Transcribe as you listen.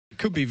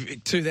could be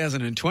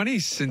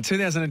 2020's and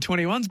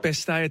 2021's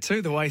best day or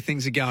two, the way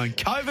things are going.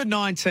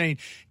 COVID-19,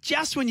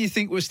 just when you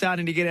think we're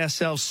starting to get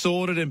ourselves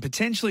sorted and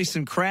potentially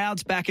some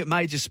crowds back at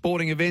major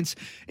sporting events,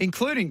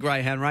 including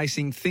greyhound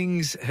racing,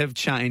 things have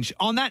changed.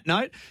 On that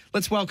note,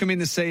 let's welcome in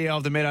the CEO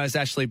of the Meadows,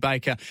 Ash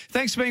Baker.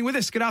 Thanks for being with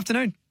us. Good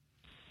afternoon.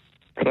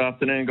 Good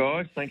afternoon,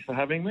 guys. Thanks for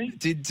having me.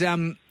 Did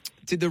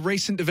the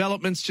recent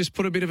developments just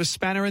put a bit of a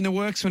spanner in the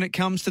works when it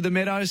comes to the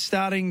Meadows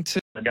starting to...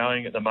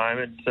 Going at the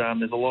moment,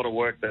 there's a lot of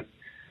work that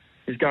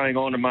is going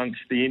on amongst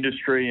the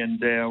industry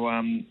and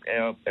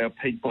our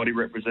peak body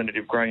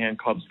representative greyhound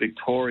clubs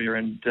Victoria,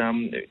 and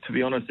to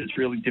be honest, it's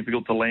really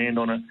difficult to land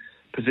on a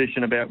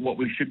position about what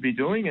we should be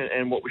doing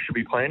and what we should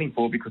be planning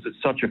for, because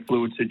it's such a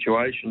fluid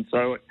situation.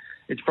 So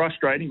it's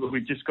frustrating, but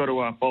we've just got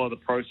to follow the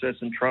process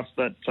and trust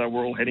that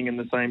we're all heading in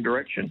the same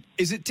direction.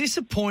 Is it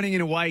disappointing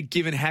in a way,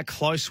 given how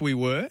close we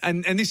were?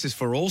 And this is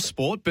for all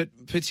sport, but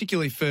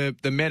particularly for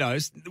the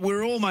Meadows.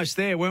 We're almost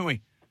there, weren't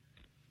we?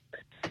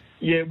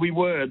 Yeah, we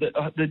were.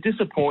 The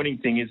disappointing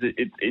thing is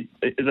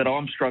that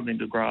I'm struggling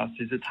to grasp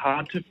is it's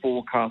hard to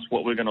forecast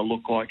what we're going to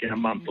look like in a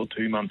month or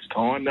 2 months'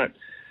 time.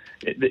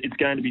 It's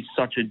going to be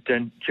such a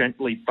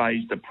gently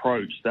phased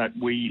approach that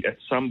at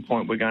some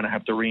point, we're going to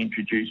have to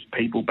reintroduce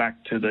people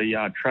back to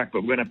the track,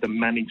 but we're going to have to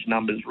manage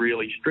numbers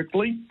really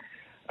strictly.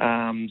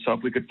 So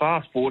if we could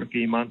fast forward a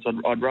few months,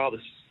 I'd rather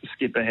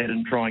skip ahead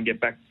and try and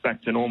get back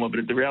to normal.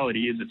 But the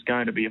reality is it's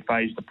going to be a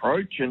phased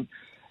approach, and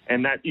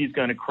that is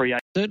going to create...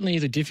 Certainly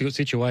is a difficult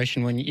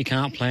situation when you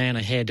can't plan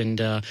ahead and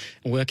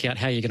work out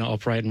how you're going to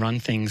operate and run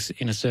things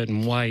in a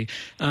certain way.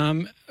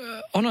 On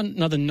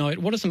another note,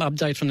 what are some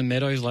updates from the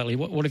Meadows lately?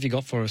 What have you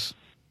got for us?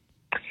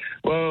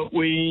 Well,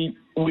 we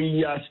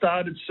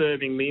started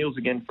serving meals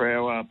again for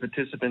our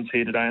participants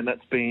here today, and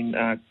that's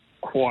been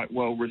quite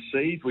well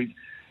received.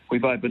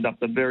 We've opened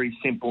up a very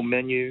simple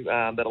menu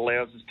that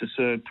allows us to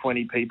serve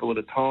 20 people at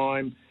a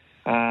time.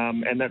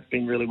 And that's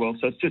been really well.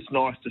 So it's just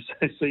nice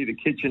to see the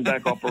kitchen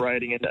back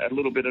operating and a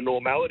little bit of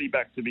normality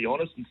back, to be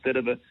honest, instead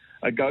of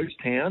a ghost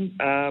town.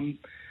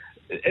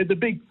 The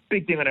big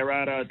thing on our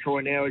radar,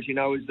 Troy, now, as you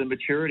know, is the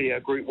maturity. Our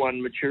Group 1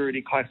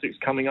 Maturity Classic's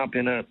coming up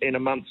in a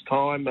month's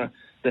time.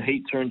 The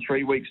heats are in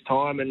 3 weeks'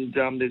 time, and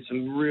there's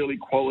some really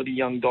quality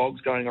young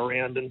dogs going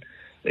around, and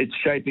it's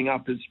shaping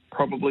up as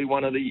probably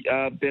one of the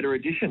better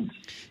additions.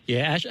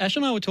 Yeah, Ash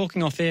and I were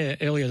talking off air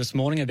earlier this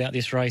morning about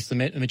this race, the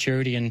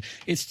maturity, and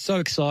it's so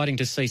exciting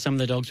to see some of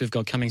the dogs we've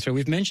got coming through.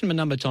 We've mentioned them a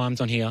number of times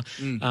on here.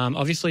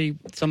 Obviously,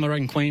 some are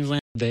in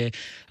Queensland there,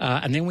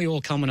 and then we all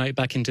culminate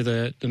back into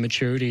the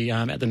maturity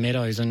at the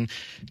Meadows. And,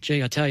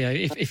 gee, I tell you,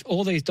 if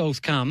all these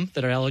dogs come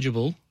that are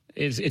eligible,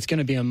 it's going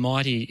to be a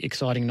mighty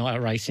exciting night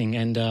at racing,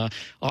 and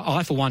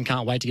I for one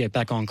can't wait to get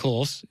back on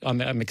course.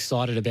 I'm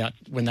excited about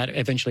when that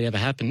eventually ever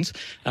happens,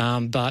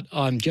 but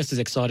I'm just as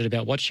excited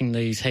about watching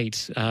these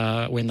heats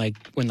when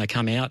they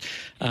come out.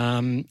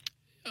 I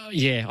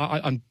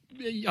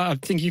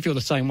think you feel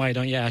the same way,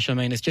 don't you, Ash? I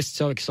mean, it's just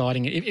so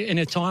exciting. In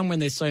a time when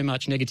there's so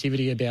much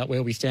negativity about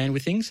where we stand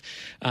with things,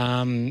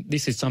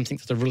 this is something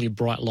that's a really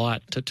bright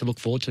light to look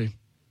forward to.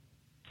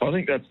 I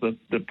think that's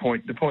the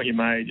point. The point you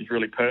made is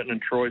really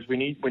pertinent, Troy. Is we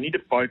need to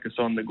focus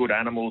on the good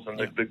animals and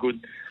the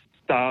good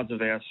stars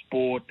of our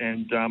sport,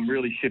 and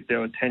really shift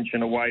our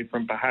attention away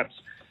from perhaps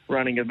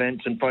running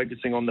events and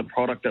focusing on the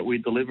product that we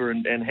deliver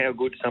and how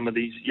good some of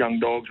these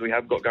young dogs we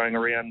have got going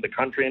around the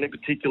country, and in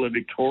particular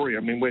Victoria.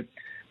 I mean,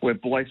 we're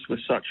blessed with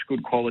such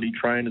good quality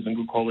trainers and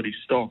good quality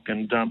stock,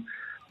 and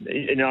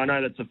I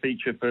know that's a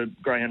feature for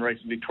Greyhound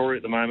Racing Victoria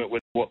at the moment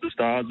with what the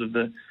stars of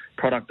the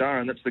product are,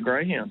 and that's the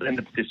greyhound and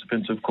the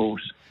participants, of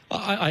course.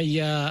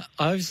 I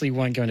obviously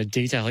won't go into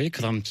detail here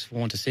because I'm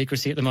sworn to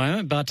secrecy at the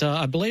moment, but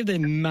I believe there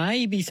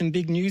may be some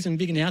big news and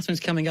big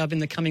announcements coming up in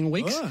the coming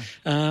weeks.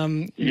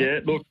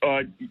 Look,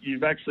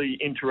 you've actually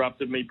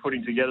interrupted me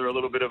putting together a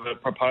little bit of a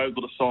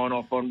proposal to sign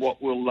off on what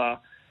will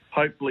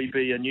hopefully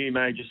be a new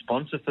major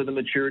sponsor for the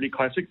Maturity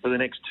Classic for the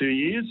next 2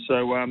 years.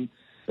 So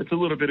it's a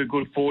little bit of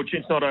good fortune.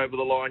 It's not over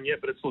the line yet,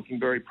 but it's looking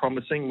very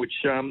promising, which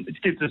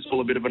it gives us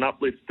all a bit of an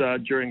uplift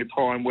during a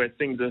time where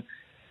things are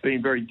being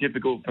very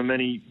difficult for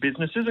many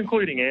businesses,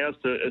 including ours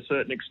to a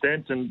certain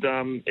extent. And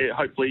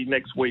hopefully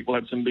next week we'll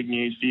have some big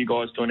news for you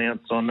guys to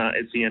announce on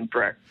SEN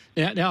Track.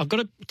 Now I've got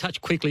to touch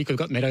quickly because we've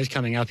got Meadows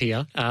coming up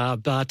here,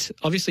 but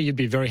obviously you'd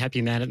be a very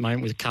happy man at the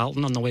moment with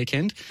Carlton on the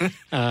weekend.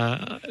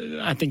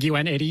 I think you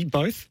and Eddie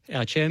both,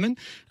 our chairman.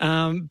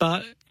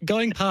 But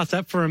going past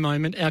that for a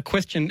moment, our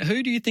question,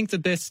 who do you think's the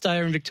best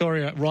stayer in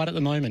Victoria right at the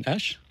moment,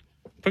 Ash?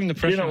 Putting the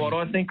pressure on. You know what,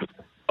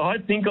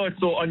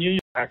 I knew you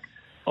back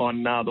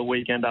on the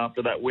weekend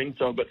after that win,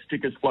 so I've got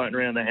stickers floating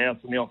around the house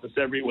and the office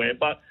everywhere.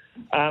 But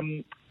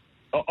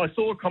I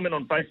saw a comment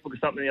on Facebook or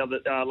something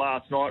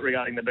last night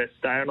regarding the best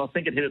stayer, and I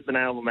think it hit the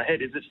nail on the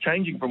head. Is it's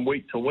changing from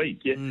week to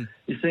week. You're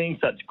seeing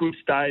such good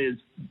stayers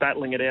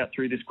battling it out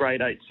through this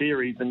Grade 8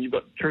 series, and you've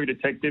got True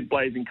Detective,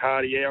 Blazing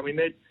Cartier. I mean,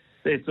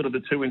 they're sort of the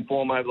two in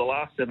form over the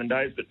last 7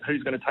 days, but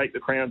who's going to take the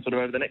crown sort of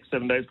over the next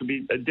 7 days could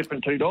be a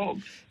different two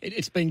dogs.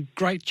 It's been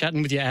great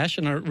chatting with you, Ash,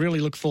 and I really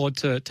look forward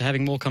to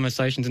having more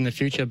conversations in the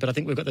future, but I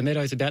think we've got the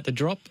Meadows about to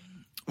drop.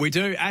 We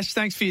do. Ash,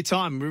 thanks for your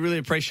time. We really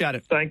appreciate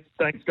it.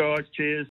 Thanks, guys. Cheers.